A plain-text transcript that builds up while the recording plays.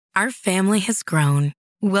Our family has grown.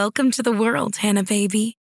 Welcome to the world, Hannah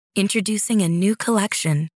baby. Introducing a new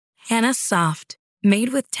collection, Hannah Soft,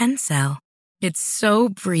 made with Tencel. It's so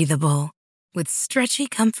breathable, with stretchy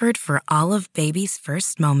comfort for all of baby's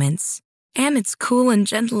first moments. And it's cool and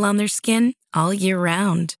gentle on their skin all year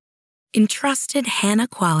round. Entrusted Hannah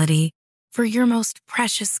quality for your most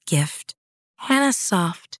precious gift. Hannah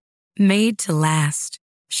Soft, made to last.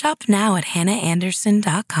 Shop now at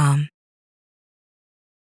hannahanderson.com.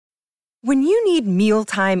 When you need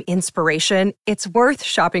mealtime inspiration, it's worth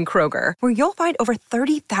shopping Kroger, where you'll find over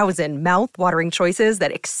 30,000 mouth-watering choices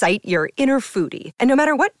that excite your inner foodie. And no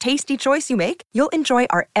matter what tasty choice you make, you'll enjoy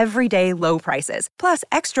our everyday low prices, plus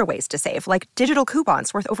extra ways to save, like digital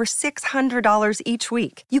coupons worth over $600 each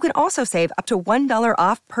week. You can also save up to $1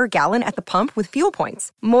 off per gallon at the pump with fuel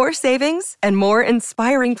points. More savings and more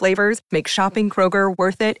inspiring flavors make shopping Kroger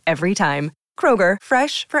worth it every time. Kroger,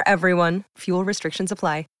 fresh for everyone. Fuel restrictions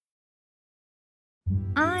apply.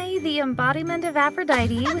 I, the embodiment of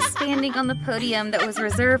Aphrodite, was standing on the podium that was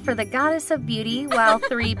reserved for the goddess of beauty, while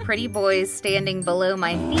three pretty boys standing below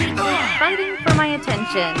my feet were fighting for my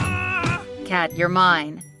attention. Cat, you're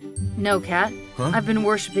mine. No, Cat. Huh? I've been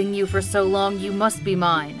worshipping you for so long, you must be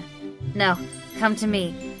mine. No, come to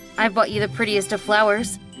me. I've bought you the prettiest of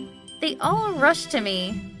flowers. They all rushed to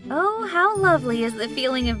me. Oh, how lovely is the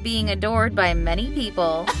feeling of being adored by many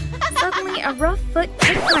people. Suddenly, a rough foot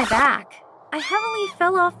kicked my back. I heavily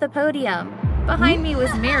fell off the podium. Behind me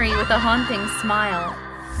was Mary with a haunting smile.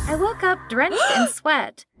 I woke up drenched in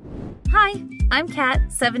sweat. Hi, I'm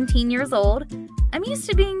Kat, 17 years old. I'm used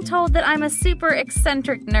to being told that I'm a super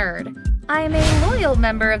eccentric nerd. I am a loyal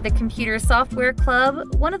member of the Computer Software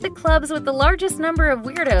Club, one of the clubs with the largest number of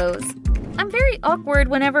weirdos. I'm very awkward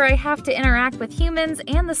whenever I have to interact with humans,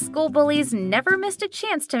 and the school bullies never missed a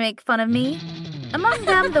chance to make fun of me. Among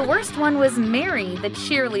them, the worst one was Mary, the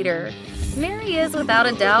cheerleader. Mary is, without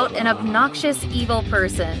a doubt, an obnoxious, evil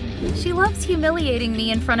person. She loves humiliating me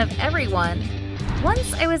in front of everyone.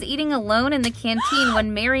 Once I was eating alone in the canteen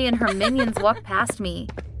when Mary and her minions walked past me.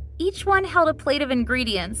 Each one held a plate of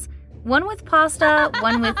ingredients, one with pasta,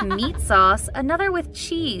 one with meat sauce, another with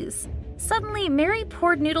cheese. Suddenly, Mary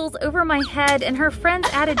poured noodles over my head and her friends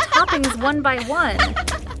added toppings one by one.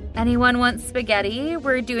 Anyone want spaghetti?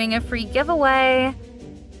 We're doing a free giveaway.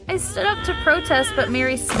 I stood up to protest, but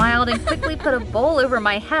Mary smiled and quickly put a bowl over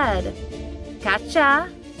my head. Gotcha!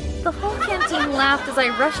 The whole canteen laughed as I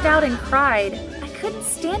rushed out and cried. I couldn't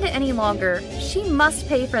stand it any longer. She must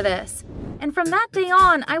pay for this. And from that day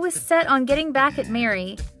on, I was set on getting back at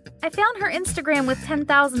Mary. I found her Instagram with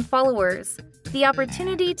 10,000 followers. The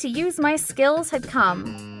opportunity to use my skills had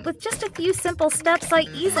come. With just a few simple steps, I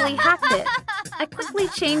easily hacked it. I quickly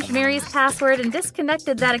changed Mary's password and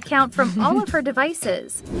disconnected that account from all of her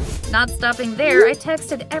devices. Not stopping there, I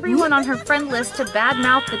texted everyone on her friend list to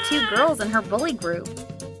badmouth the two girls in her bully group.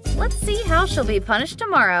 Let's see how she'll be punished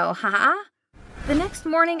tomorrow, haha. The next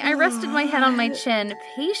morning, I rested my head on my chin,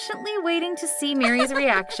 patiently waiting to see Mary's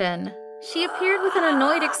reaction. She appeared with an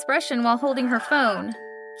annoyed expression while holding her phone.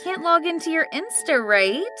 Can't log into your Insta,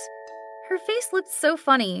 right? Her face looked so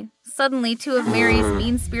funny. Suddenly, two of Mary's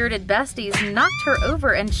mean-spirited besties knocked her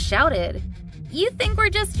over and shouted, "You think we're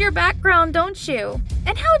just your background, don't you?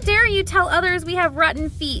 And how dare you tell others we have rotten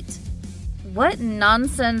feet?" What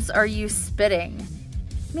nonsense are you spitting?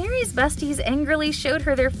 Mary's besties angrily showed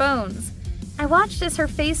her their phones. I watched as her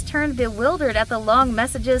face turned bewildered at the long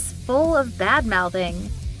messages full of bad-mouthing.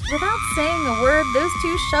 Without saying a word, those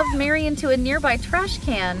two shoved Mary into a nearby trash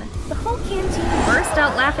can. The whole canteen burst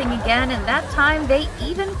out laughing again, and that time they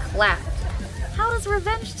even clapped. How does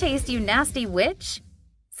revenge taste, you nasty witch?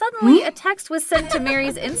 Suddenly, a text was sent to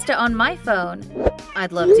Mary's Insta on my phone.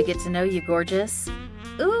 I'd love to get to know you, gorgeous.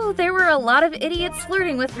 Ooh, there were a lot of idiots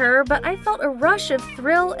flirting with her, but I felt a rush of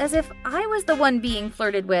thrill as if I was the one being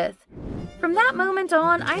flirted with. From that moment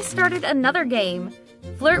on, I started another game.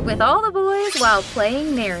 Flirt with all the boys while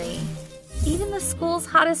playing Mary. Even the school's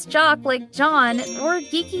hottest jock like John or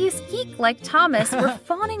geekiest geek like Thomas were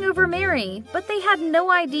fawning over Mary, but they had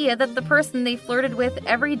no idea that the person they flirted with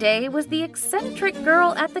every day was the eccentric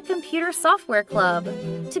girl at the Computer Software Club.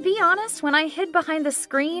 To be honest, when I hid behind the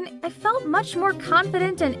screen, I felt much more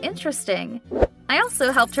confident and interesting. I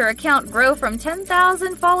also helped her account grow from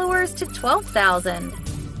 10,000 followers to 12,000.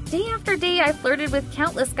 Day after day, I flirted with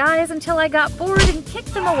countless guys until I got bored and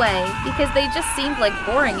kicked them away because they just seemed like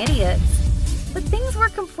boring idiots. But things were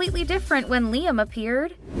completely different when Liam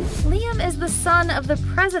appeared. Liam is the son of the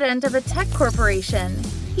president of a tech corporation.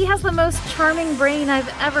 He has the most charming brain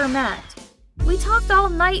I've ever met. We talked all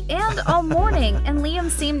night and all morning, and Liam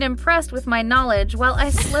seemed impressed with my knowledge while I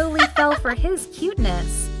slowly fell for his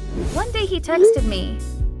cuteness. One day he texted me,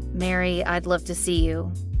 "Mary, I'd love to see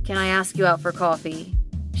you. Can I ask you out for coffee?"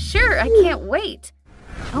 "Sure, I can't wait."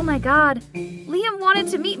 Oh my god, Liam wanted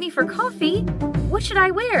to meet me for coffee. What should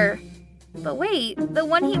I wear? But wait, the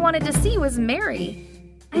one he wanted to see was Mary.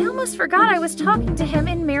 I almost forgot I was talking to him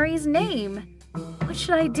in Mary's name. What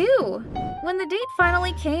should I do? When the date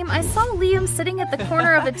finally came, I saw Liam sitting at the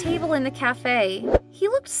corner of a table in the cafe. He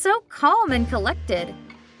looked so calm and collected.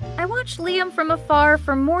 I watched Liam from afar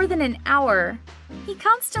for more than an hour. He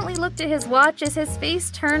constantly looked at his watch as his face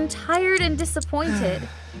turned tired and disappointed.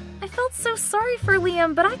 I felt so sorry for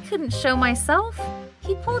Liam, but I couldn't show myself.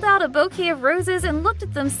 He pulled out a bouquet of roses and looked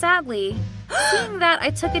at them sadly. Seeing that, I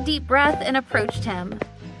took a deep breath and approached him.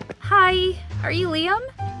 "Hi, are you Liam?"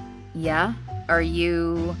 "Yeah, are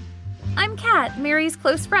you?" "I'm Kat, Mary's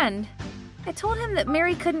close friend." I told him that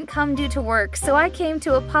Mary couldn't come due to work, so I came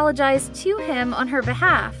to apologize to him on her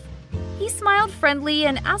behalf. He smiled friendly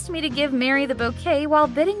and asked me to give Mary the bouquet while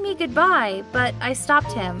bidding me goodbye, but I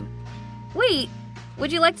stopped him. "Wait,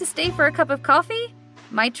 would you like to stay for a cup of coffee?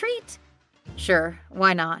 My treat." "Sure,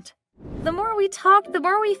 why not?" The more we talked, the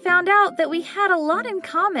more we found out that we had a lot in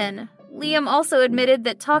common. Liam also admitted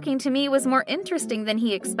that talking to me was more interesting than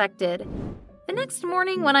he expected. The next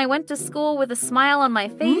morning, when I went to school with a smile on my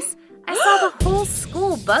face, I saw the whole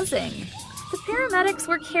school buzzing. The paramedics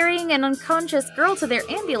were carrying an unconscious girl to their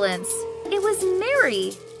ambulance. It was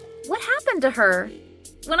Mary. What happened to her?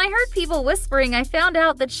 When I heard people whispering, I found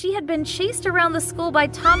out that she had been chased around the school by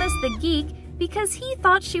Thomas the Geek because he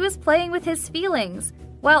thought she was playing with his feelings,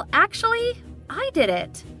 while actually, I did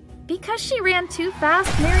it. Because she ran too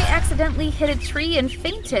fast, Mary accidentally hit a tree and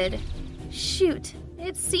fainted. Shoot,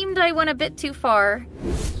 it seemed I went a bit too far.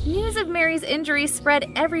 News of Mary's injury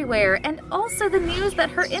spread everywhere, and also the news that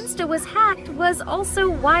her Insta was hacked was also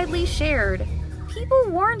widely shared. People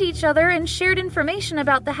warned each other and shared information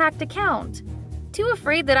about the hacked account. Too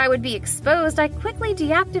afraid that I would be exposed, I quickly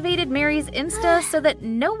deactivated Mary's Insta so that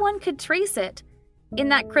no one could trace it. In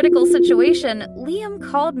that critical situation, Liam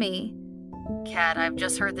called me. "Kat, I've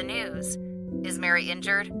just heard the news. Is Mary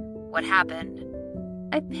injured? What happened?"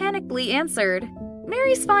 I panickedly answered,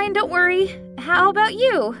 "Mary's fine, don't worry. How about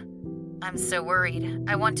you?" "I'm so worried.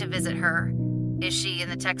 I want to visit her. Is she in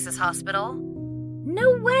the Texas hospital?"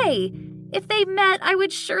 No way! If they met, I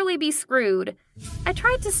would surely be screwed. I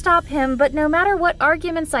tried to stop him, but no matter what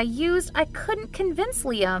arguments I used, I couldn't convince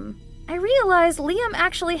Liam. I realized Liam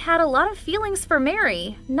actually had a lot of feelings for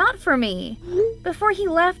Mary, not for me. Before he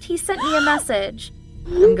left, he sent me a message.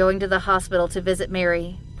 "I'm going to the hospital to visit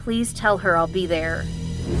Mary. Please tell her I'll be there."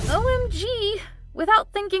 OMG!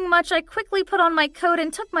 Without thinking much, I quickly put on my coat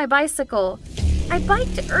and took my bicycle. I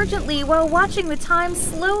biked urgently while watching the time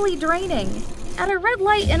slowly draining. At a red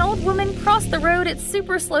light, an old woman crossed the road at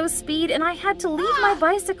super slow speed, and I had to leave my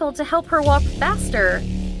bicycle to help her walk faster.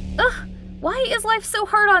 Ugh, why is life so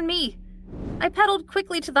hard on me? I pedaled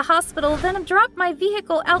quickly to the hospital, then dropped my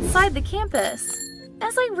vehicle outside the campus.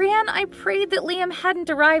 As I ran, I prayed that Liam hadn't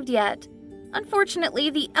arrived yet. Unfortunately,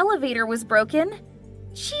 the elevator was broken.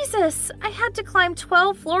 Jesus, I had to climb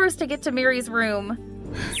 12 floors to get to Mary's room.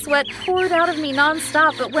 Sweat poured out of me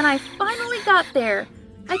nonstop, but when I finally got there,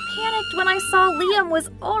 I panicked when I saw Liam was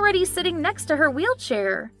already sitting next to her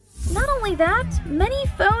wheelchair. Not only that, many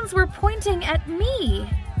phones were pointing at me.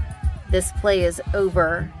 "This play is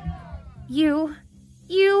over." You...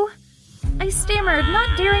 I stammered,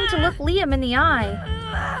 not daring to look Liam in the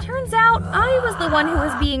eye. Turns out I was the one who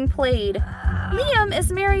was being played. Liam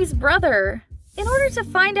is Mary's brother. In order to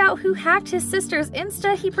find out who hacked his sister's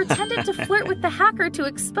Insta, he pretended to flirt with the hacker to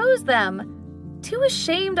expose them. Too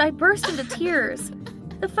ashamed, I burst into tears.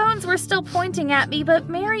 The phones were still pointing at me, but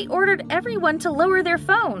Mary ordered everyone to lower their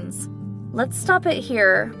phones. "Let's stop it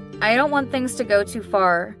here. I don't want things to go too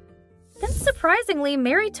far." Then surprisingly,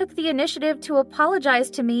 Mary took the initiative to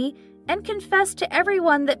apologize to me and confessed to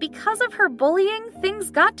everyone that because of her bullying,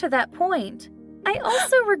 things got to that point. I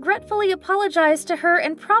also regretfully apologized to her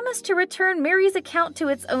and promised to return Mary's account to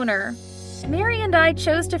its owner. Mary and I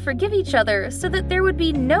chose to forgive each other so that there would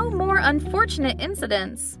be no more unfortunate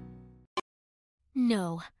incidents.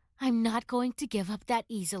 No, I'm not going to give up that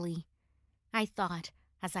easily. I thought,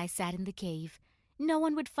 as I sat in the cave, no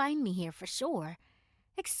one would find me here for sure,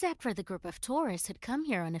 except for the group of tourists who'd come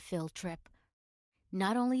here on a field trip.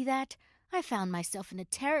 Not only that, I found myself in a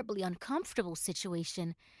terribly uncomfortable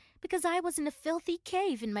situation because I was in a filthy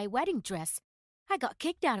cave in my wedding dress. I got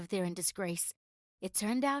kicked out of there in disgrace. It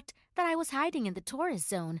turned out that I was hiding in the tourist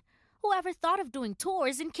zone. Whoever thought of doing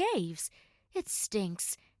tours in caves? It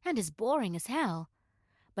stinks and is boring as hell.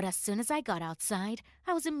 But as soon as I got outside,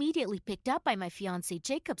 I was immediately picked up by my fiancé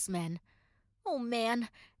Jacob's men. Oh man,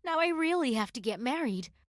 now I really have to get married.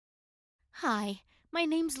 Hi, my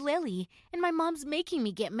name's Lily, and my mom's making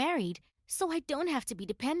me get married, so I don't have to be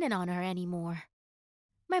dependent on her anymore.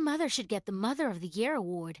 My mother should get the Mother of the Year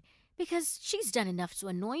award, because she's done enough to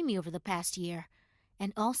annoy me over the past year,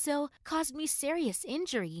 and also caused me serious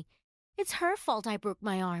injury. It's her fault I broke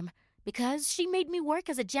my arm, because she made me work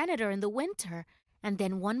as a janitor in the winter, and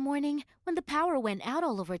then one morning, when the power went out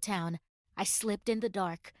all over town, I slipped in the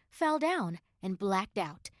dark, fell down, and blacked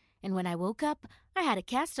out, and when I woke up, I had a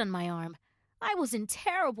cast on my arm. I was in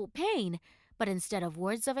terrible pain, but instead of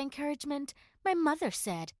words of encouragement, my mother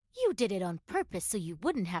said, "You did it on purpose so you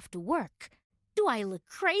wouldn't have to work." Do I look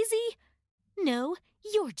crazy? No,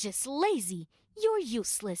 you're just lazy. You're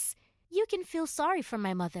useless. You can feel sorry for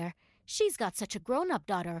my mother. She's got such a grown-up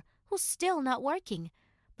daughter who's still not working.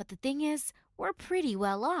 But the thing is, we're pretty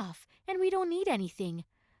well off, and we don't need anything.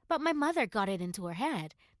 But my mother got it into her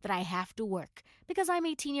head that I have to work because I'm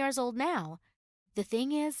 18 years old now. The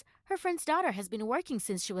thing is, her friend's daughter has been working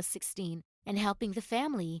since she was 16 and helping the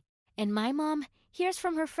family. And my mom hears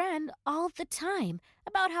from her friend all the time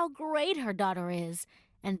about how great her daughter is.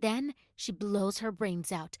 And then she blows her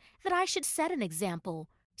brains out that I should set an example.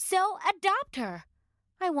 So adopt her.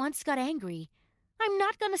 I once got angry. I'm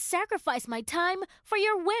not going to sacrifice my time for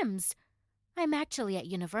your whims. I'm actually at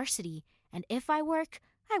university, and if I work,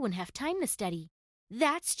 I wouldn't have time to study.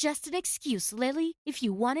 That's just an excuse, Lily. If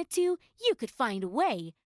you wanted to, you could find a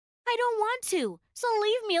way. I don't want to, so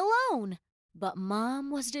leave me alone. But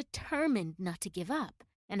Mom was determined not to give up,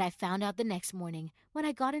 and I found out the next morning when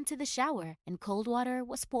I got into the shower and cold water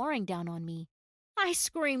was pouring down on me. I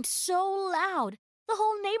screamed so loud, the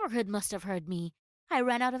whole neighborhood must have heard me. I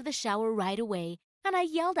ran out of the shower right away, and I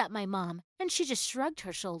yelled at my mom, and she just shrugged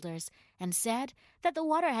her shoulders and said that the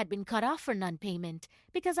water had been cut off for non-payment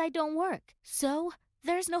because I don't work, so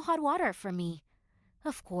there's no hot water for me.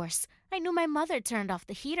 Of course, I knew my mother turned off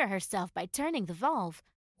the heater herself by turning the valve.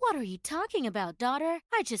 What are you talking about, daughter?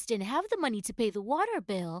 I just didn't have the money to pay the water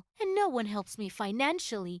bill, and no one helps me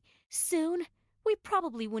financially. Soon, we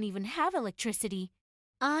probably won't even have electricity.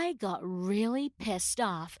 I got really pissed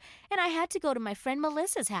off, and I had to go to my friend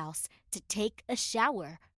Melissa's house to take a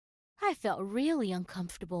shower. I felt really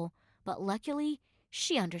uncomfortable, but luckily,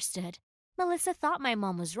 she understood. Melissa thought my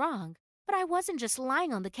mom was wrong, but I wasn't just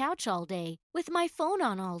lying on the couch all day, with my phone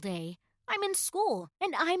on all day. I'm in school,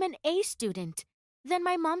 and I'm an A student. Then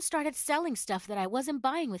my mom started selling stuff that I wasn't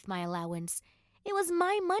buying with my allowance. It was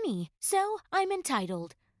my money, so I'm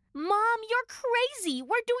entitled. Mom, you're crazy!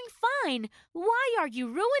 We're doing fine! Why are you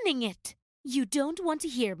ruining it? You don't want to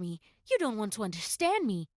hear me. You don't want to understand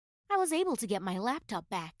me. I was able to get my laptop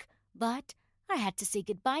back, but I had to say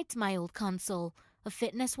goodbye to my old console, a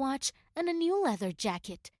fitness watch, and a new leather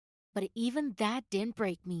jacket. But even that didn't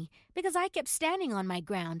break me, because I kept standing on my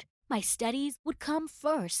ground. My studies would come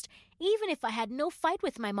first, even if I had no fight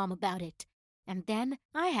with my mom about it. And then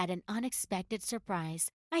I had an unexpected surprise.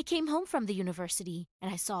 I came home from the university,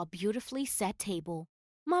 and I saw a beautifully set table.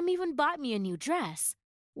 Mom even bought me a new dress.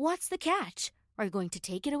 What's the catch? Are you going to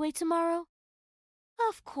take it away tomorrow?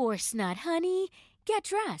 Of course not, honey. Get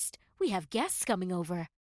dressed. We have guests coming over.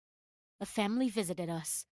 A family visited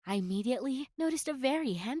us. I immediately noticed a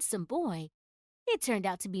very handsome boy. It turned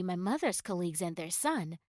out to be my mother's colleagues and their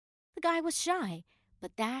son. The guy was shy,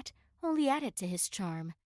 but that only added to his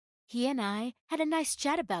charm. He and I had a nice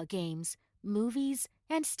chat about games, movies,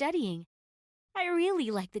 and studying. I really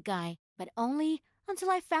liked the guy, but only until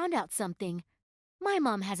I found out something. My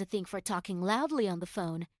mom has a thing for talking loudly on the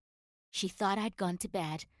phone. She thought I'd gone to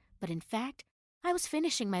bed, but in fact, I was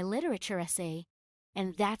finishing my literature essay.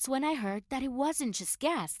 And that's when I heard that it wasn't just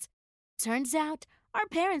guests. Turns out, our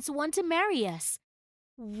parents want to marry us.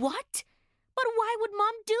 What? But why would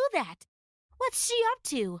Mom do that? What's she up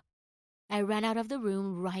to? I ran out of the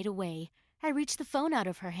room right away. I reached the phone out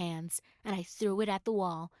of her hands, and I threw it at the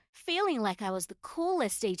wall, feeling like I was the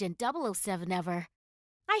coolest Agent 007 ever.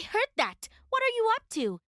 I heard that! What are you up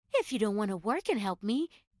to? If you don't want to work and help me,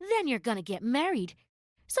 then you're gonna get married.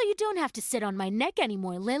 So you don't have to sit on my neck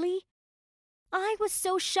anymore, Lily. I was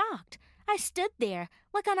so shocked. I stood there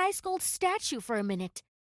like an ice-cold statue for a minute.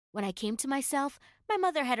 When I came to myself, my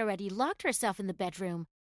mother had already locked herself in the bedroom.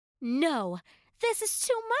 No, this is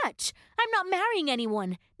too much. I'm not marrying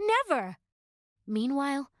anyone. Never.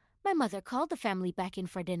 Meanwhile, my mother called the family back in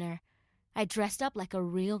for dinner. I dressed up like a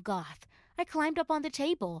real goth. I climbed up on the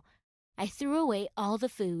table. I threw away all the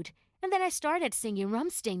food, and then I started singing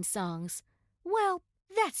Rammstein songs. Well,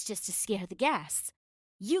 that's just to scare the guests.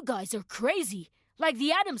 You guys are crazy, like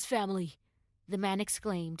the Addams family, the man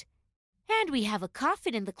exclaimed. And we have a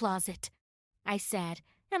coffin in the closet, I said,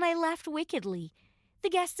 and I laughed wickedly. The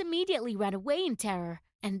guests immediately ran away in terror,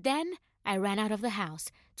 and then I ran out of the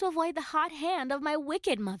house to avoid the hot hand of my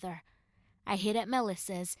wicked mother. I hid at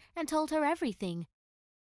Melissa's and told her everything.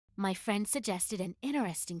 My friend suggested an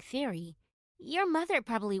interesting theory. Your mother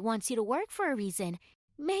probably wants you to work for a reason.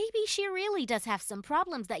 Maybe she really does have some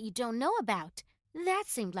problems that you don't know about. That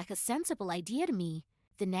seemed like a sensible idea to me.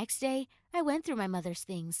 The next day, I went through my mother's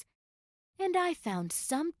things, and I found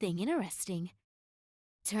something interesting.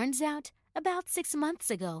 Turns out, about 6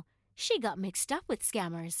 months ago, she got mixed up with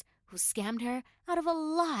scammers who scammed her out of a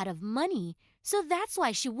lot of money. So that's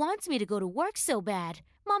why she wants me to go to work so bad.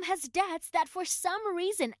 Mom has debts that for some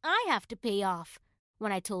reason I have to pay off.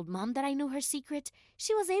 When I told Mom that I knew her secret,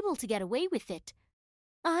 she was able to get away with it.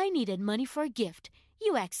 I needed money for a gift.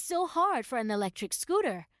 You asked so hard for an electric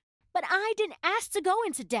scooter. But I didn't ask to go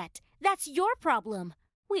into debt. That's your problem.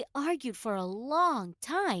 We argued for a long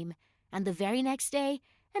time. And the very next day,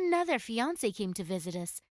 another fiancé came to visit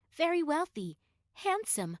us. Very wealthy,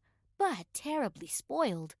 handsome, but terribly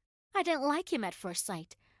spoiled. I didn't like him at first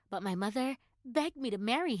sight, but my mother begged me to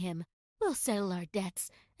marry him. We'll settle our debts,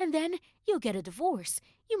 and then you'll get a divorce.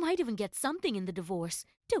 You might even get something in the divorce.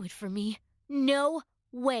 Do it for me. No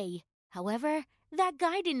way. However, that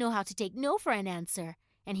guy didn't know how to take no for an answer,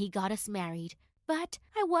 and he got us married. But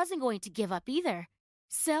I wasn't going to give up either.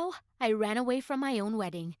 So I ran away from my own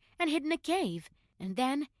wedding and hid in a cave. And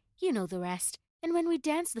then, you know the rest. And when we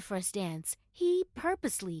danced the first dance, he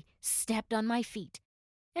purposely stepped on my feet.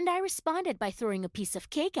 And I responded by throwing a piece of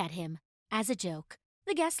cake at him. As a joke.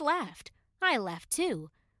 The guests laughed. I laughed too.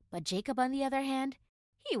 But Jacob, on the other hand,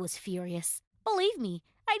 he was furious. Believe me,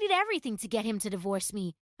 I did everything to get him to divorce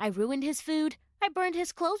me. I ruined his food. I burned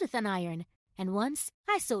his clothes with an iron. And once,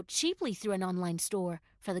 I sold cheaply through an online store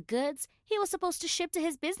for the goods he was supposed to ship to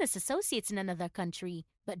his business associates in another country.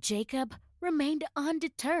 But Jacob remained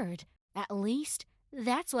undeterred. At least,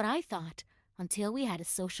 that's what I thought, until we had a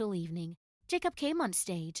social evening. Jacob came on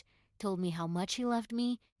stage, told me how much he loved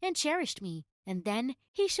me and cherished me, and then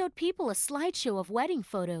he showed people a slideshow of wedding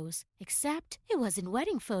photos. Except it wasn't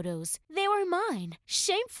wedding photos. They were mine,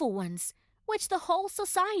 shameful ones, which the whole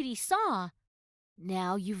society saw.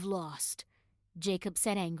 Now you've lost, Jacob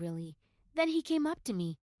said angrily. Then he came up to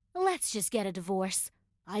me. Let's just get a divorce.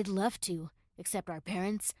 I'd love to, except our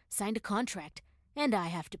parents signed a contract, and I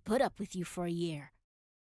have to put up with you for a year.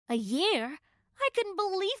 A year? I couldn't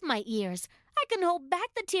believe my ears. I couldn't hold back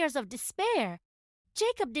the tears of despair.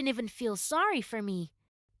 Jacob didn't even feel sorry for me.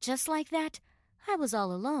 Just like that, I was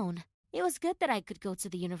all alone. It was good that I could go to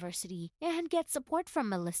the university and get support from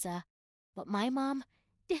Melissa. But my mom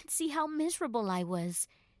didn't see how miserable I was.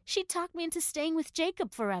 She talked me into staying with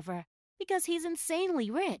Jacob forever because he's insanely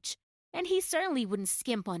rich, and he certainly wouldn't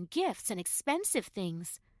skimp on gifts and expensive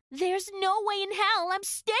things. There's no way in hell I'm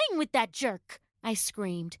staying with that jerk, I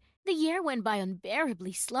screamed. The year went by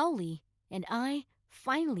unbearably slowly, and I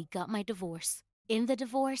finally got my divorce. In the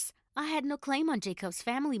divorce, I had no claim on Jacob's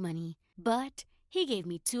family money, but he gave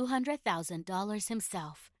me $200,000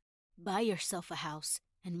 himself. Buy yourself a house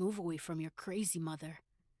and move away from your crazy mother.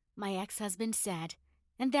 My ex-husband said,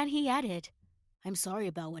 and then he added, I'm sorry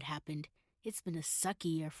about what happened. It's been a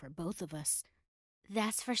sucky year for both of us.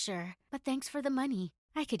 That's for sure, but thanks for the money.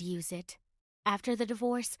 I could use it. After the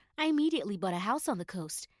divorce, I immediately bought a house on the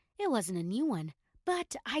coast. It wasn't a new one,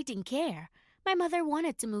 but I didn't care. My mother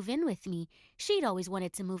wanted to move in with me. She'd always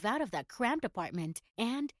wanted to move out of that cramped apartment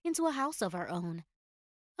and into a house of her own.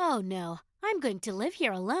 Oh no, I'm going to live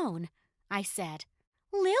here alone, I said.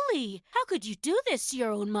 Lily, how could you do this to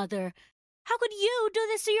your own mother? How could you do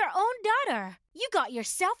this to your own daughter? You got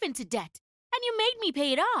yourself into debt, and you made me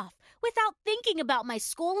pay it off without thinking about my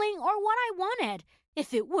schooling or what I wanted.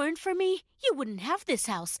 If it weren't for me, you wouldn't have this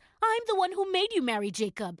house. I'm the one who made you marry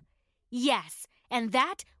Jacob. Yes, and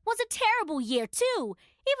that was a terrible year, too.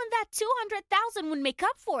 Even that $200,000 would make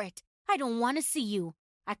up for it. I don't want to see you.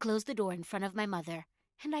 I closed the door in front of my mother,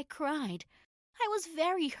 and I cried. I was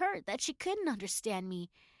very hurt that she couldn't understand me,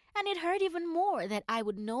 and it hurt even more that I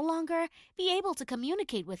would no longer be able to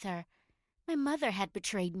communicate with her. My mother had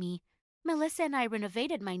betrayed me. Melissa and I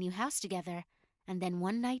renovated my new house together, and then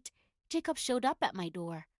one night, Jacob showed up at my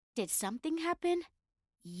door. Did something happen?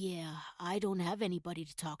 Yeah, I don't have anybody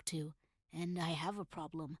to talk to, and I have a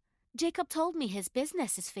problem. Jacob told me his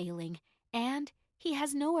business is failing, and he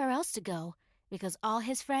has nowhere else to go, because all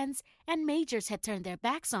his friends and majors had turned their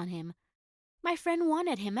backs on him. My friend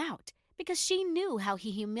wanted him out, because she knew how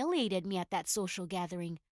he humiliated me at that social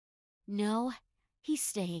gathering. No, he's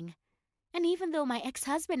staying. And even though my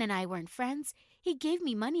ex-husband and I weren't friends, he gave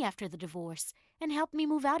me money after the divorce and helped me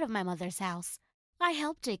move out of my mother's house. I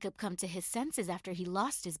helped Jacob come to his senses after he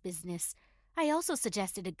lost his business. I also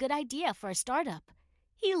suggested a good idea for a startup.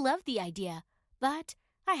 He loved the idea, but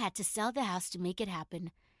I had to sell the house to make it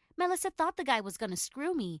happen. Melissa thought the guy was going to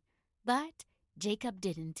screw me, but Jacob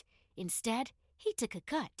didn't. Instead, he took a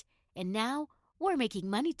cut, and now we're making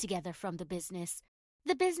money together from the business.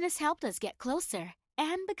 The business helped us get closer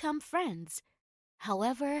and become friends.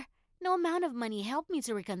 However, no amount of money helped me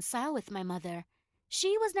to reconcile with my mother.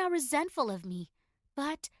 She was now resentful of me,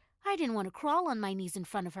 but I didn't want to crawl on my knees in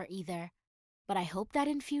front of her either. But I hope that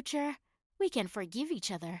in future, we can forgive each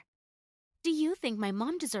other. Do you think my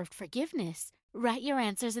mom deserved forgiveness? Write your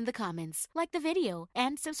answers in the comments, like the video,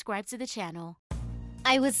 and subscribe to the channel.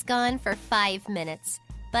 I was gone for 5 minutes,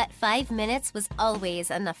 but 5 minutes was always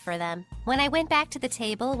enough for them. When I went back to the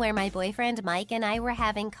table where my boyfriend Mike and I were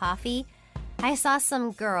having coffee, I saw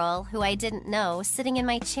some girl who I didn't know sitting in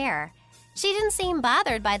my chair. She didn't seem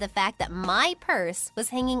bothered by the fact that my purse was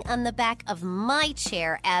hanging on the back of my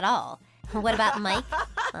chair at all. What about Mike?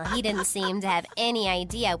 Well, he didn't seem to have any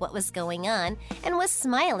idea what was going on and was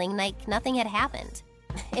smiling like nothing had happened.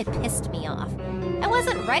 It pissed me off. I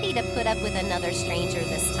wasn't ready to put up with another stranger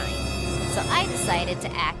this time, so I decided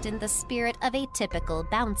to act in the spirit of a typical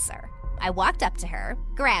bouncer. I walked up to her,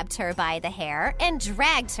 grabbed her by the hair, and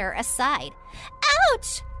dragged her aside.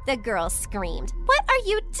 Ouch! The girl screamed. What are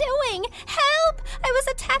you doing? Help! I was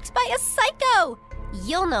attacked by a psycho!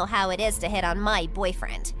 You'll know how it is to hit on my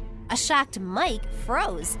boyfriend. A shocked Mike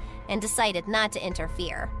froze and decided not to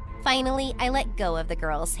interfere. Finally, I let go of the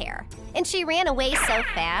girl's hair, and she ran away so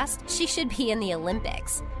fast she should be in the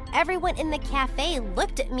Olympics. Everyone in the cafe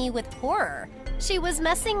looked at me with horror. She was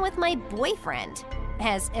messing with my boyfriend.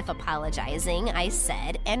 As if apologizing, I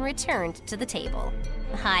said and returned to the table.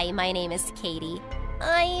 Hi, my name is Katie.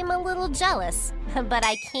 I'm a little jealous, but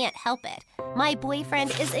I can't help it. My boyfriend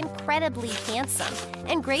is incredibly handsome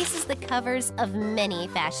and graces the covers of many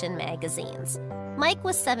fashion magazines. Mike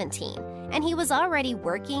was 17, and he was already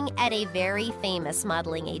working at a very famous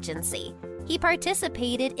modeling agency. He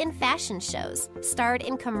participated in fashion shows, starred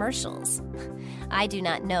in commercials. I do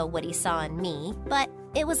not know what he saw in me, but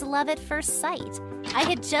it was love at first sight. I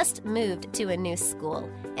had just moved to a new school,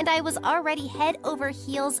 and I was already head over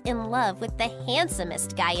heels in love with the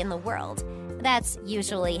handsomest guy in the world. That's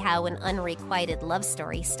usually how an unrequited love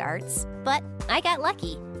story starts, but I got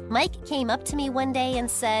lucky. Mike came up to me one day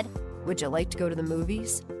and said, "Would you like to go to the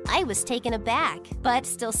movies?" I was taken aback, but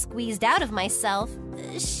still squeezed out of myself,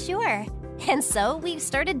 "Sure." And so we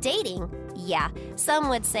started dating. Yeah, some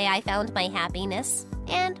would say I found my happiness,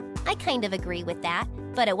 and I kind of agree with that.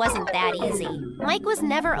 But it wasn't that easy. Mike was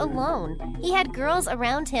never alone. He had girls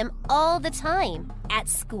around him all the time. At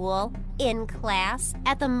school, in class,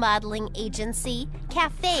 at the modeling agency,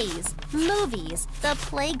 cafes, movies, the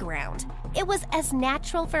playground. It was as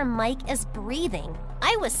natural for Mike as breathing.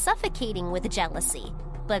 I was suffocating with jealousy.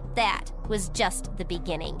 But that was just the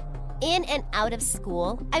beginning. In and out of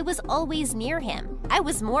school, I was always near him. I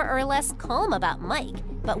was more or less calm about Mike.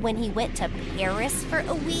 But when he went to Paris for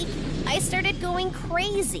a week, I started going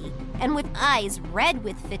crazy. And with eyes red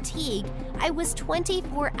with fatigue, I was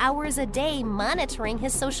 24 hours a day monitoring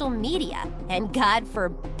his social media. And God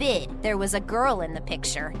forbid there was a girl in the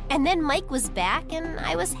picture. And then Mike was back and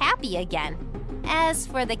I was happy again. As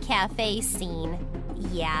for the cafe scene,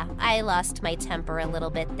 yeah, I lost my temper a little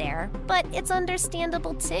bit there, but it's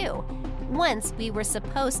understandable too. Once we were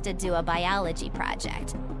supposed to do a biology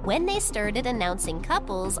project. When they started announcing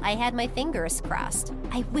couples, I had my fingers crossed.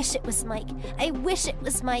 I wish it was Mike. I wish it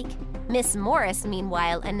was Mike. Miss Morris,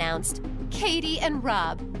 meanwhile, announced, "Katie and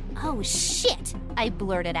Rob." "Oh, shit," I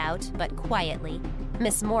blurted out, but quietly.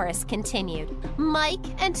 Miss Morris continued, "Mike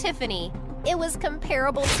and Tiffany." It was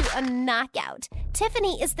comparable to a knockout.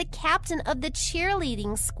 Tiffany is the captain of the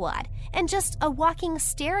cheerleading squad and just a walking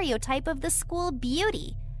stereotype of the school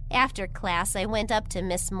beauty. After class, I went up to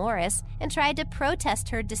Miss Morris and tried to protest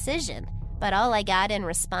her decision, but all I got in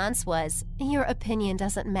response was, "Your opinion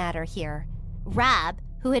doesn't matter here." Rob,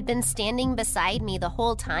 who had been standing beside me the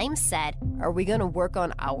whole time, said, "Are we gonna work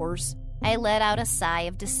on ours?" I let out a sigh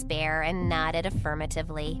of despair and nodded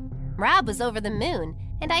affirmatively. Rob was over the moon,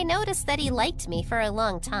 and I noticed that he liked me for a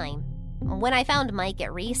long time. When I found Mike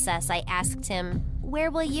at recess, I asked him,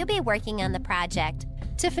 "Where will you be working on the project?"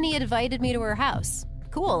 "Tiffany invited me to her house."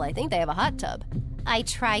 "Cool, I think they have a hot tub." I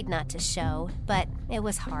tried not to show, but it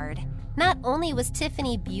was hard. Not only was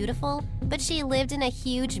Tiffany beautiful, but she lived in a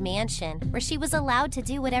huge mansion where she was allowed to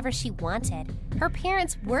do whatever she wanted. Her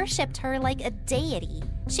parents worshipped her like a deity.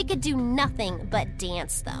 She could do nothing but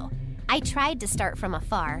dance, though. I tried to start from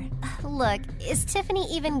afar. Look, is Tiffany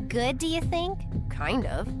even good, do you think? Kind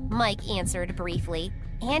of, Mike answered briefly.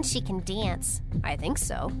 And she can dance. I think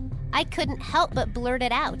so. I couldn't help but blurt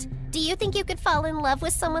it out. Do you think you could fall in love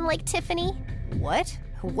with someone like Tiffany? What?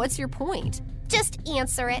 What's your point? Just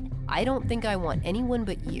answer it. I don't think I want anyone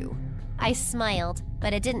but you. I smiled,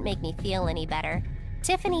 but it didn't make me feel any better.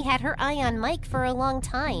 Tiffany had her eye on Mike for a long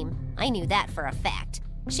time. I knew that for a fact.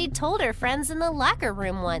 She'd told her friends in the locker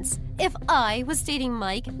room once, if I was dating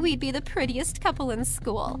Mike, we'd be the prettiest couple in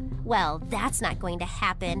school. Well, that's not going to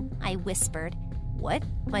happen, I whispered. What?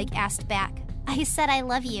 Mike asked back. I said I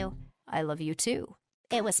love you. I love you too.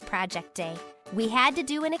 It was project day. We had to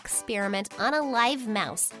do an experiment on a live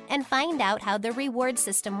mouse and find out how the reward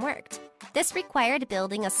system worked. This required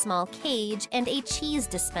building a small cage and a cheese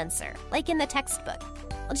dispenser, like in the textbook.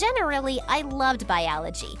 Generally, I loved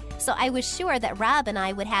biology, so I was sure that Rob and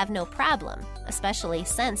I would have no problem, especially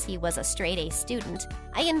since he was a straight-A student.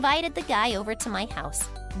 I invited the guy over to my house.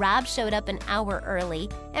 Rob showed up an hour early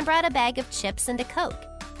and brought a bag of chips and a Coke.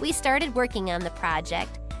 We started working on the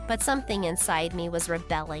project, but something inside me was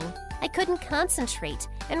rebelling. I couldn't concentrate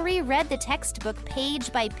and reread the textbook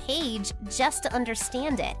page by page just to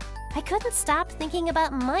understand it. I couldn't stop thinking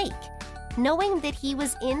about Mike. Knowing that he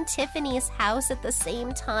was in Tiffany's house at the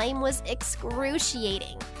same time was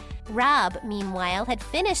excruciating. Rob, meanwhile, had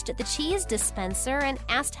finished the cheese dispenser and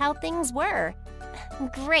asked how things were.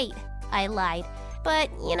 Great, I lied. But,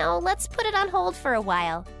 let's put it on hold for a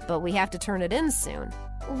while. But we have to turn it in soon.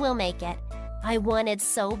 We'll make it. I wanted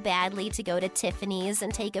so badly to go to Tiffany's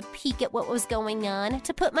and take a peek at what was going on,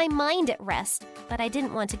 to put my mind at rest. But I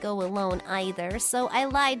didn't want to go alone either, so I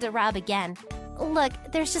lied to Rob again. Look,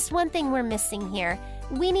 there's just one thing we're missing here.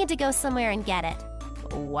 We need to go somewhere and get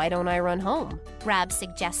it. Why don't I run home? Rob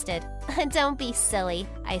suggested. Don't be silly,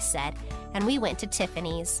 I said, and we went to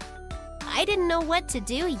Tiffany's. I didn't know what to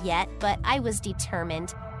do yet, but I was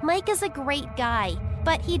determined. Mike is a great guy,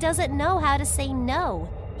 but he doesn't know how to say no.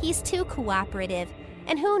 He's too cooperative,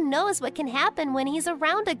 and who knows what can happen when he's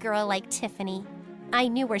around a girl like Tiffany. I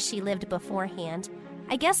knew where she lived beforehand.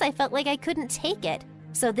 I guess I felt like I couldn't take it.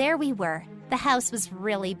 So there we were. The house was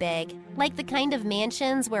really big, like the kind of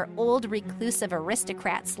mansions where old reclusive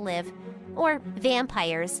aristocrats live, or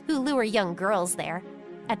vampires who lure young girls there.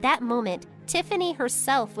 At that moment, Tiffany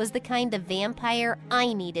herself was the kind of vampire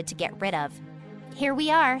I needed to get rid of. Here we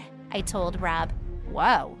are, I told Rob.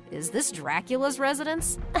 Wow, is this Dracula's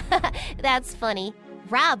residence? That's funny.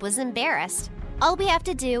 Rob was embarrassed. All we have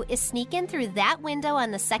to do is sneak in through that window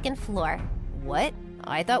on the second floor. What?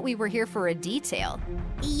 I thought we were here for a detail.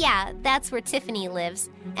 Yeah, that's where Tiffany lives.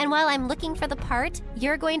 And while I'm looking for the part,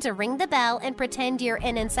 you're going to ring the bell and pretend you're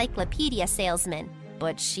an encyclopedia salesman.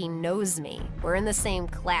 But she knows me. We're in the same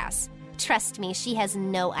class. Trust me, she has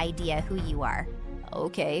no idea who you are.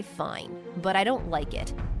 Okay, fine. But I don't like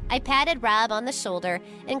it. I patted Rob on the shoulder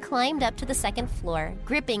and climbed up to the second floor,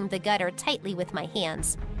 gripping the gutter tightly with my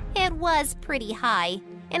hands. It was pretty high,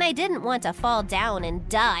 and I didn't want to fall down and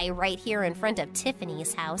die right here in front of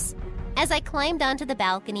Tiffany's house. As I climbed onto the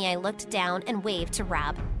balcony, I looked down and waved to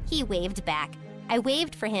Rob. He waved back. I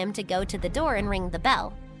waved for him to go to the door and ring the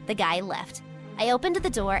bell. The guy left. I opened the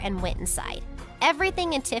door and went inside.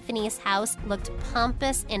 Everything in Tiffany's house looked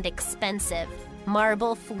pompous and expensive.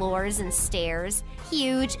 Marble floors and stairs,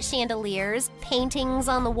 huge chandeliers, paintings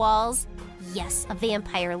on the walls. Yes, a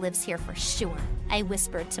vampire lives here for sure, I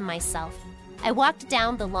whispered to myself. I walked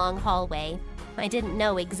down the long hallway. I didn't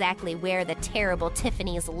know exactly where the terrible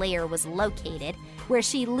Tiffany's lair was located, where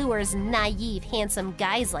she lures naive, handsome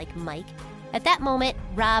guys like Mike. At that moment,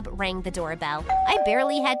 Rob rang the doorbell. I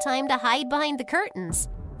barely had time to hide behind the curtains.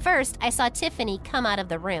 First, I saw Tiffany come out of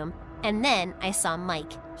the room, and then I saw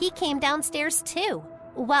Mike. He came downstairs too.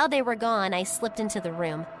 While they were gone, I slipped into the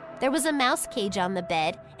room. There was a mouse cage on the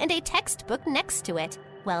bed and a textbook next to it.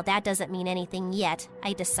 Well, that doesn't mean anything yet,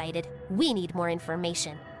 I decided. We need more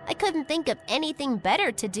information. I couldn't think of anything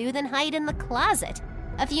better to do than hide in the closet.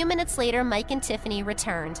 A few minutes later, Mike and Tiffany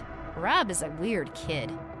returned. Rob is a weird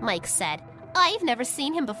kid, Mike said. I've never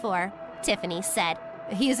seen him before, Tiffany said.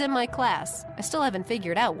 He's in my class. I still haven't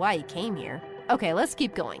figured out why he came here. Okay, let's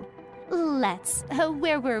keep going. Let's.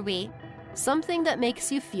 Where were we? Something that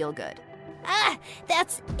makes you feel good. Ah,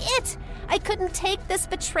 that's it! I couldn't take this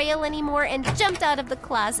betrayal anymore and jumped out of the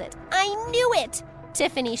closet. I knew it!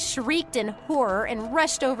 Tiffany shrieked in horror and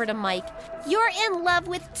rushed over to Mike. You're in love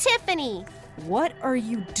with Tiffany! What are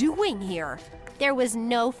you doing here? There was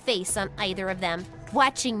no face on either of them.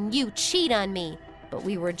 Watching you cheat on me. But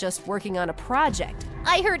we were just working on a project.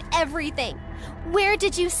 I heard everything. Where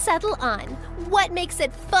did you settle on? What makes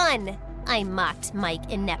it fun? I mocked Mike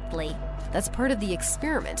ineptly. That's part of the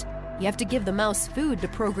experiment. You have to give the mouse food to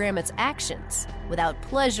program its actions. Without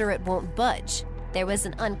pleasure, it won't budge. There was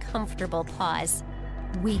an uncomfortable pause.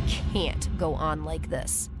 We can't go on like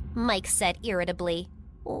this, Mike said irritably.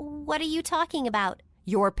 What are you talking about?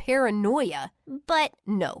 Your paranoia. But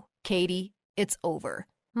No, Katie, it's over.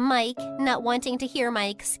 Mike, not wanting to hear my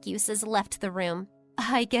excuses, left the room.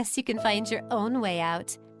 I guess you can find your own way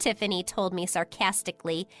out, Tiffany told me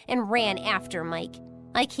sarcastically and ran after Mike.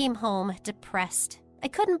 I came home depressed. I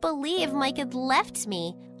couldn't believe Mike had left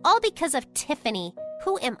me, all because of Tiffany.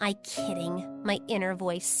 Who am I kidding? My inner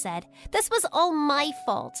voice said. This was all my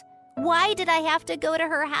fault. Why did I have to go to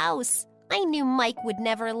her house? I knew Mike would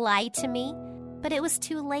never lie to me, but it was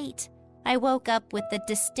too late. I woke up with the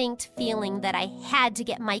distinct feeling that I had to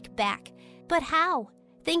get Mike back. But how?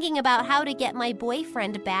 Thinking about how to get my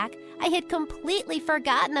boyfriend back, I had completely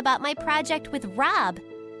forgotten about my project with Rob.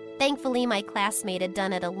 Thankfully, my classmate had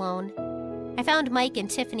done it alone. I found Mike and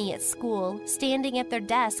Tiffany at school, standing at their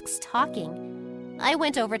desks talking. I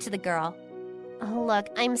went over to the girl. Look,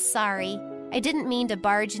 I'm sorry. I didn't mean to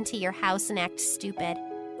barge into your house and act stupid.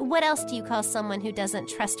 What else do you call someone who doesn't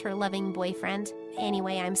trust her loving boyfriend?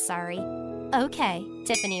 Anyway, I'm sorry. Okay,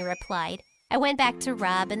 Tiffany replied. I went back to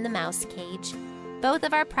Rob in the mouse cage. Both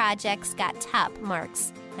of our projects got top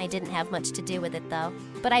marks. I didn't have much to do with it, though.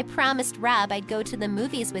 But I promised Rob I'd go to the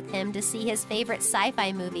movies with him to see his favorite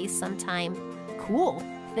sci-fi movies sometime. Cool.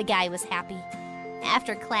 The guy was happy.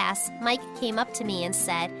 After class, Mike came up to me and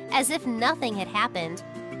said, as if nothing had happened,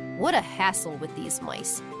 What a hassle with these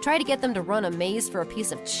mice. Try to get them to run a maze for a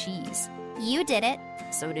piece of cheese. You did it.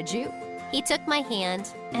 So did you. He took my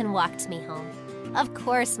hand and walked me home. Of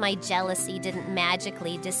course, my jealousy didn't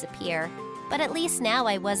magically disappear, but at least now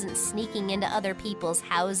I wasn't sneaking into other people's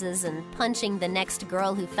houses and punching the next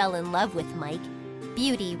girl who fell in love with Mike.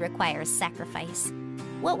 Beauty requires sacrifice.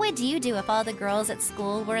 What would you do if all the girls at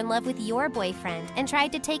school were in love with your boyfriend and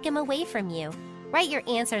tried to take him away from you? Write your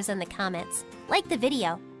answers in the comments, like the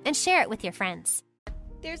video, and share it with your friends.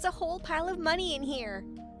 There's a whole pile of money in here.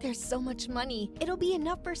 There's so much money, it'll be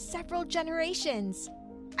enough for several generations.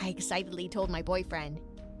 I excitedly told my boyfriend.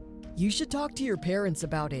 You should talk to your parents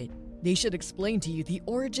about it. They should explain to you the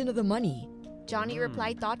origin of the money. Johnny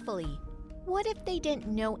replied thoughtfully. What if they didn't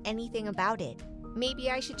know anything about it? Maybe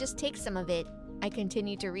I should just take some of it. I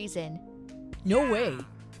continued to reason. No way.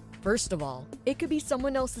 First of all, it could be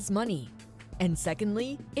someone else's money. And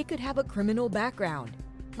secondly, it could have a criminal background.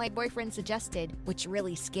 My boyfriend suggested, which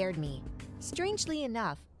really scared me. Strangely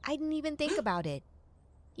enough, I didn't even think about it.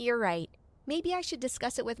 You're right. Maybe I should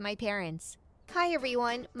discuss it with my parents. Hi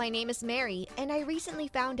everyone, my name is Mary, and I recently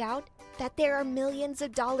found out that there are millions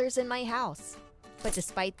of dollars in my house. But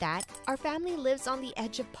despite that, our family lives on the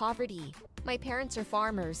edge of poverty. My parents are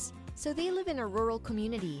farmers, so they live in a rural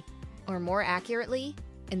community, or more accurately,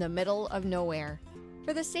 in the middle of nowhere.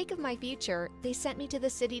 For the sake of my future, they sent me to the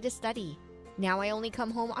city to study. Now I only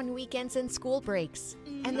come home on weekends and school breaks,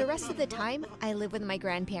 and the rest of the time I live with my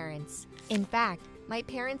grandparents. In fact, my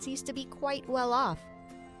parents used to be quite well off.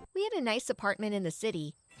 We had a nice apartment in the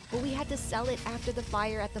city, but we had to sell it after the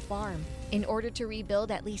fire at the farm in order to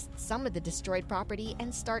rebuild at least some of the destroyed property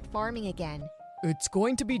and start farming again. It's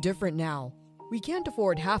going to be different now. We can't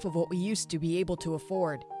afford half of what we used to be able to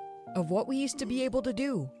afford, of what we used to be able to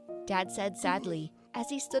do. Dad said sadly, as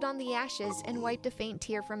he stood on the ashes and wiped a faint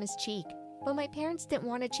tear from his cheek. But my parents didn't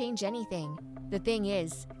want to change anything. The thing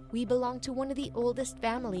is, we belonged to one of the oldest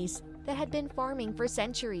families that had been farming for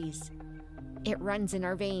centuries. It runs in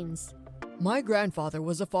our veins. My grandfather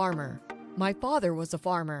was a farmer. My father was a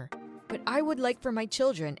farmer. But I would like for my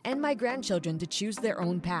children and my grandchildren to choose their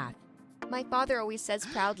own path. My father always says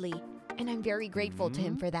proudly, and I'm very grateful to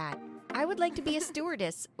him for that. I would like to be a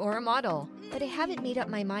stewardess or a model, but I haven't made up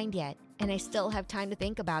my mind yet, and I still have time to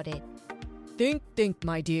think about it. Think,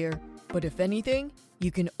 my dear. But if anything,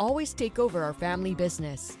 you can always take over our family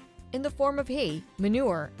business in the form of hay,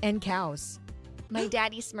 manure, and cows. My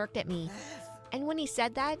daddy smirked at me, and when he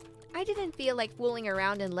said that, I didn't feel like fooling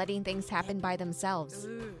around and letting things happen by themselves.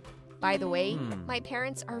 By the way, my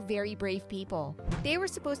parents are very brave people. They were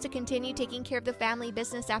supposed to continue taking care of the family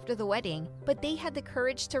business after the wedding, but they had the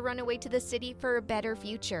courage to run away to the city for a better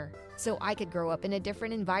future, so I could grow up in a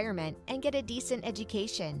different environment and get a decent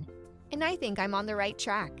education. And I think I'm on the right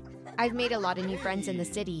track. I've made a lot of new friends in the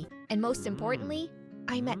city, and most importantly,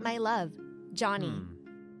 I met my love, Johnny.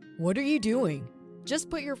 What are you doing? Just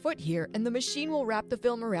put your foot here and the machine will wrap the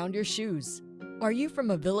film around your shoes. Are you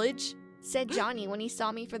from a village? Said Johnny when he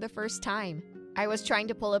saw me for the first time. I was trying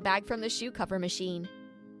to pull a bag from the shoe cover machine.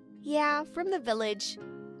 Yeah, from the village,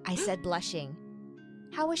 I said, blushing.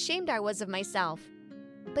 how ashamed I was of myself.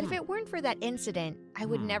 But if it weren't for that incident, I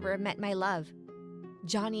would never have met my love.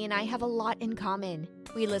 Johnny and I have a lot in common.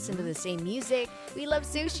 We listen to the same music, we love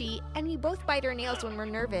sushi, and we both bite our nails when we're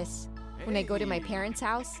nervous. When I go to my parents'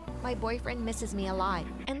 house, my boyfriend misses me a lot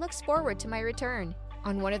and looks forward to my return.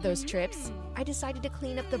 On one of those trips, I decided to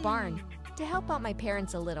clean up the barn to help out my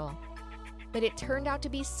parents a little. But it turned out to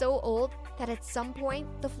be so old that at some point,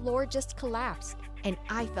 the floor just collapsed, and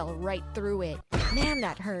I fell right through it. Man,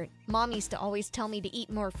 that hurt. Mom used to always tell me to eat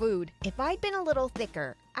more food. If I'd been a little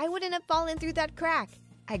thicker, I wouldn't have fallen through that crack.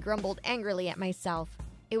 I grumbled angrily at myself.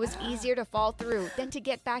 It was easier to fall through than to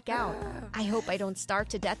get back out. I hope I don't starve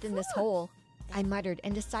to death in this hole, I muttered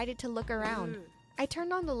and decided to look around. I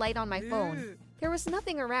turned on the light on my phone. There was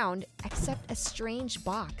nothing around except a strange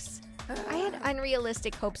box. I had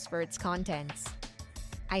unrealistic hopes for its contents.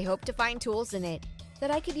 I hoped to find tools in it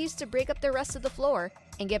that I could use to break up the rest of the floor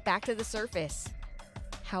and get back to the surface.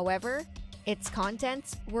 However, its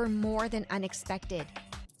contents were more than unexpected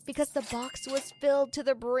because the box was filled to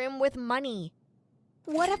the brim with money.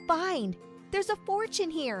 What a find! There's a fortune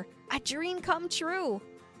here! A dream come true!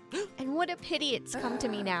 And what a pity it's come to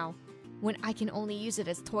me now, when I can only use it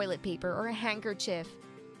as toilet paper or a handkerchief,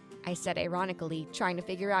 I said ironically, trying to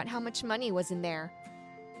figure out how much money was in there.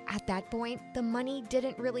 At that point, the money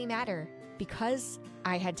didn't really matter because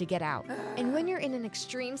I had to get out. And when you're in an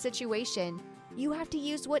extreme situation, you have to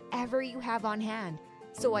use whatever you have on hand.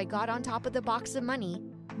 So I got on top of the box of money,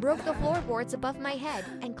 broke the floorboards above my head,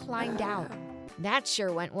 and climbed out. That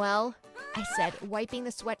sure went well, I said, wiping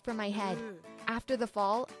the sweat from my head. After the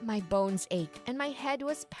fall, my bones ached and my head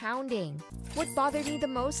was pounding. What bothered me the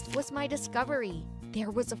most was my discovery. There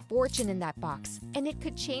was a fortune in that box, and it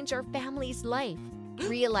could change our family's life.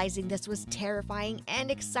 Realizing this was terrifying and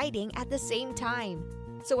exciting at the same time.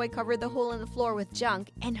 So I covered the hole in the floor with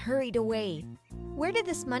junk and hurried away. Where did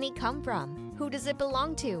this money come from? Who does it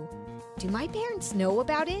belong to? Do my parents know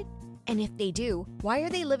about it? And if they do, why are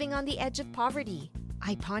they living on the edge of poverty?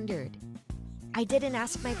 I pondered. I didn't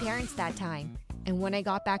ask my parents that time, and when I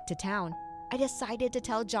got back to town, I decided to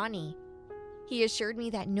tell Johnny. He assured me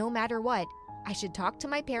that no matter what, I should talk to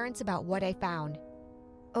my parents about what I found.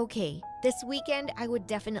 Okay, this weekend I would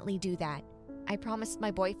definitely do that, I promised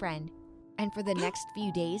my boyfriend. And for the next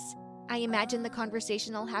few days, I imagine the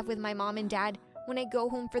conversation I'll have with my mom and dad when I go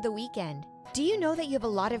home for the weekend. Do you know that you have a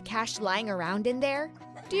lot of cash lying around in there?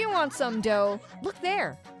 Do you want some dough? Look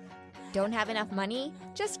there. Don't have enough money?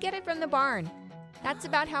 Just get it from the barn. That's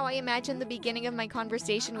about how I imagine the beginning of my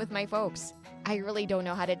conversation with my folks. I really don't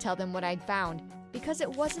know how to tell them what I'd found because it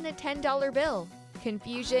wasn't a $10 bill.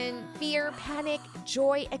 Confusion, fear, panic,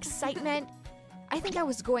 joy, excitement. I think I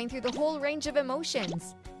was going through the whole range of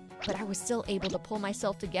emotions, but I was still able to pull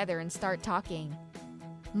myself together and start talking.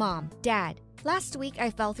 Mom, Dad, last week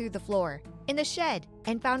I fell through the floor in the shed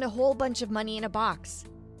and found a whole bunch of money in a box.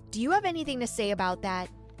 Do you have anything to say about that?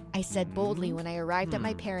 I said boldly when I arrived at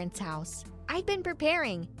my parents' house. I'd been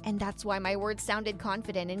preparing, and that's why my words sounded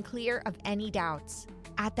confident and clear of any doubts.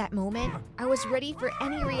 At that moment, I was ready for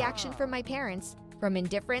any reaction from my parents, from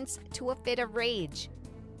indifference to a fit of rage.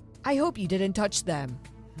 I hope you didn't touch them.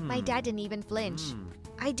 My dad didn't even flinch.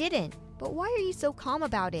 I didn't, but why are you so calm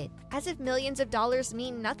about it? As if millions of dollars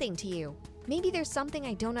mean nothing to you. Maybe there's something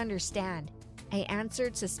I don't understand. I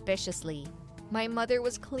answered suspiciously. My mother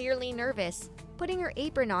was clearly nervous, putting her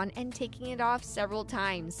apron on and taking it off several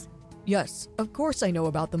times. Yes, of course I know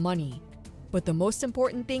about the money. But the most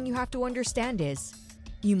important thing you have to understand is,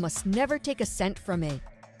 you must never take a cent from it.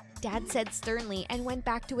 Dad said sternly and went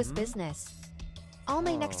back to his business. All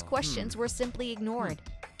my next questions were simply ignored,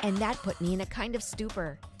 and that put me in a kind of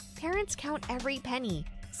stupor. Parents count every penny,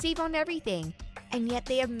 save on everything, and yet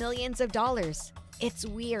they have millions of dollars. It's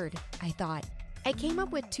weird, I thought. I came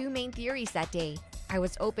up with two main theories that day. I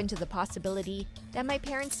was open to the possibility that my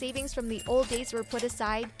parents' savings from the old days were put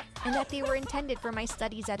aside and that they were intended for my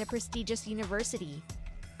studies at a prestigious university.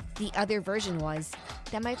 The other version was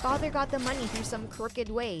that my father got the money through some crooked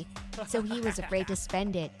way, so he was afraid to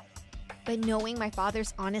spend it. But knowing my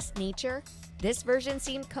father's honest nature, this version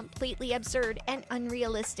seemed completely absurd and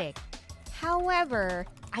unrealistic. However,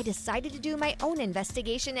 I decided to do my own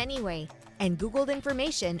investigation anyway and Googled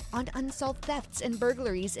information on unsolved thefts and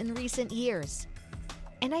burglaries in recent years.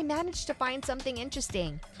 And I managed to find something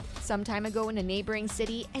interesting. Some time ago in a neighboring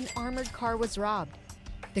city, an armored car was robbed.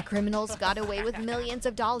 The criminals got away with millions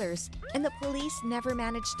of dollars, and the police never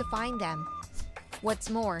managed to find them. What's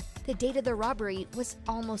more, the date of the robbery was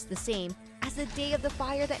almost the same as the day of the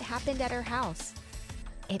fire that happened at our house.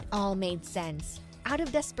 It all made sense. Out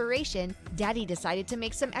of desperation, Daddy decided to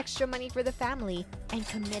make some extra money for the family and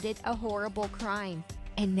committed a horrible crime.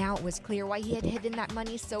 And now it was clear why he had hidden that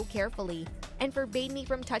money so carefully and forbade me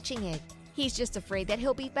from touching it. He's just afraid that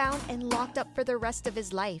he'll be found and locked up for the rest of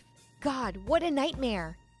his life. God, what a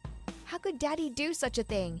nightmare! How could Daddy do such a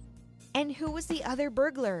thing? And who was the other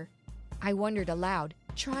burglar? I wondered aloud,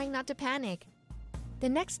 trying not to panic. The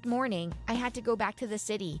next morning, I had to go back to the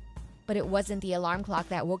city. But it wasn't the alarm clock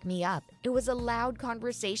that woke me up. It was a loud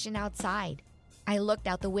conversation outside. I looked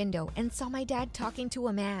out the window and saw my dad talking to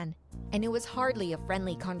a man. And it was hardly a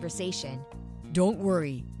friendly conversation. Don't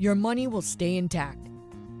worry, your money will stay intact.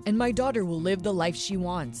 And my daughter will live the life she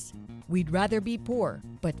wants. We'd rather be poor,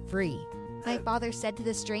 but free, my father said to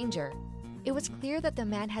the stranger. It was clear that the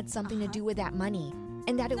man had something to do with that money,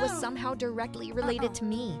 and that it was somehow directly related to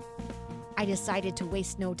me. I decided to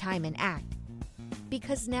waste no time and act.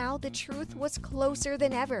 Because now the truth was closer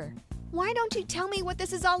than ever. Why don't you tell me what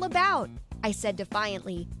this is all about? I said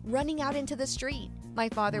defiantly, running out into the street. My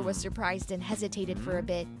father was surprised and hesitated for a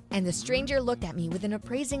bit, and the stranger looked at me with an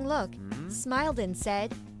appraising look, smiled and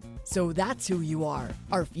said, "So that's who you are,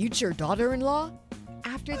 our future daughter-in-law?"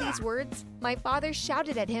 After these words, my father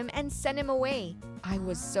shouted at him and sent him away. I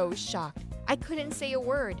was so shocked. I couldn't say a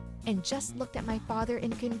word and just looked at my father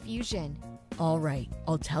in confusion. "All right,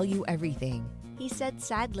 I'll tell you everything," he said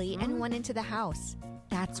sadly and went into the house.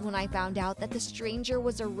 That's when I found out that the stranger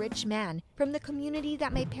was a rich man from the community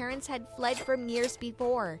that my parents had fled from years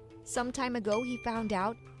before. Some time ago, he found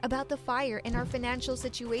out about the fire in our financial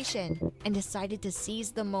situation and decided to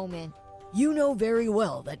seize the moment. "You know very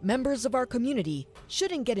well that members of our community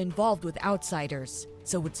shouldn't get involved with outsiders,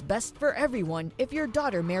 so it's best for everyone if your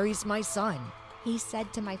daughter marries my son," he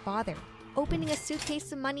said to my father, opening a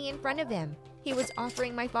suitcase of money in front of him. He was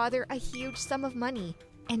offering my father a huge sum of money,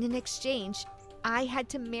 and in exchange, I had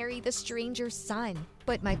to marry the stranger's son.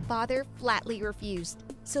 But my father flatly refused,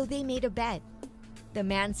 so they made a bet. The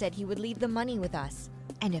man said he would leave the money with us,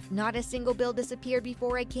 and if not a single bill disappeared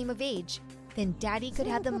before I came of age, then Daddy could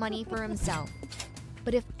have the money for himself.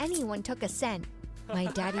 But if anyone took a cent, my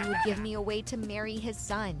daddy would give me away to marry his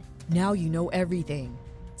son. "Now you know everything,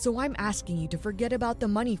 so I'm asking you to forget about the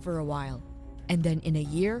money for a while, and then in a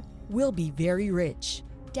year, we'll be very rich,"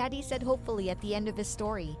 Daddy said hopefully at the end of his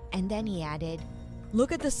story, and then he added,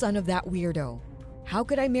 "Look at the son of that weirdo. How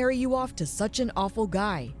could I marry you off to such an awful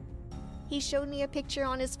guy?" He showed me a picture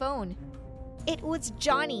on his phone. It was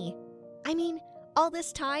Johnny. I mean, all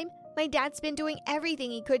this time, my dad's been doing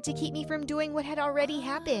everything he could to keep me from doing what had already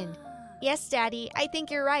happened. "Yes, Daddy, I think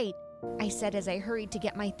you're right," I said as I hurried to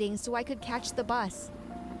get my things so I could catch the bus.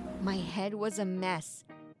 My head was a mess,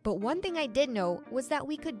 but one thing I did know was that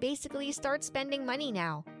we could basically start spending money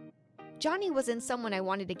now. Johnny wasn't someone I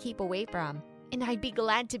wanted to keep away from, and I'd be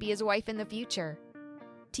glad to be his wife in the future.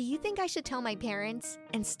 Do you think I should tell my parents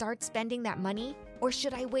and start spending that money, or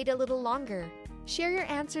should I wait a little longer? Share your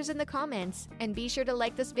answers in the comments, and be sure to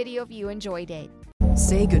like this video if you enjoyed it.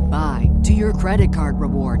 Say goodbye to your credit card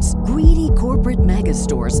rewards. Greedy corporate mega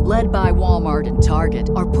stores, led by Walmart and Target,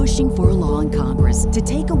 are pushing for a law in Congress to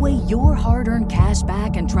take away your hard-earned cash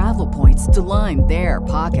back and travel points to line their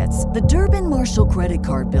pockets. The Durbin-Marshall credit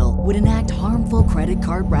card bill would enact harmful credit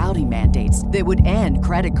card routing mandates that would end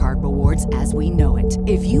credit card rewards as we know it.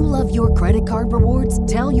 If you love your credit card rewards,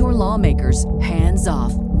 tell your lawmakers, hands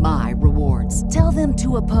off my rewards. Tell them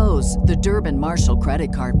to oppose the Durbin-Marshall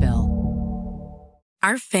credit card bill.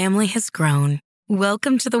 Our family has grown.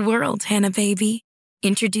 Welcome to the world, Hannah baby.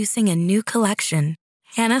 Introducing a new collection,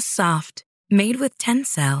 Hannah Soft, made with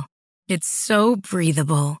Tencel. It's so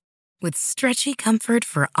breathable, with stretchy comfort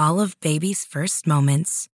for all of baby's first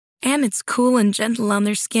moments. And it's cool and gentle on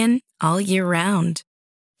their skin all year round.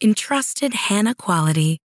 Entrusted Hannah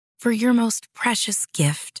quality for your most precious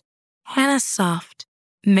gift. Hannah Soft,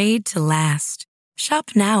 made to last. Shop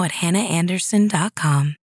now at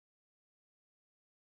hannahanderson.com.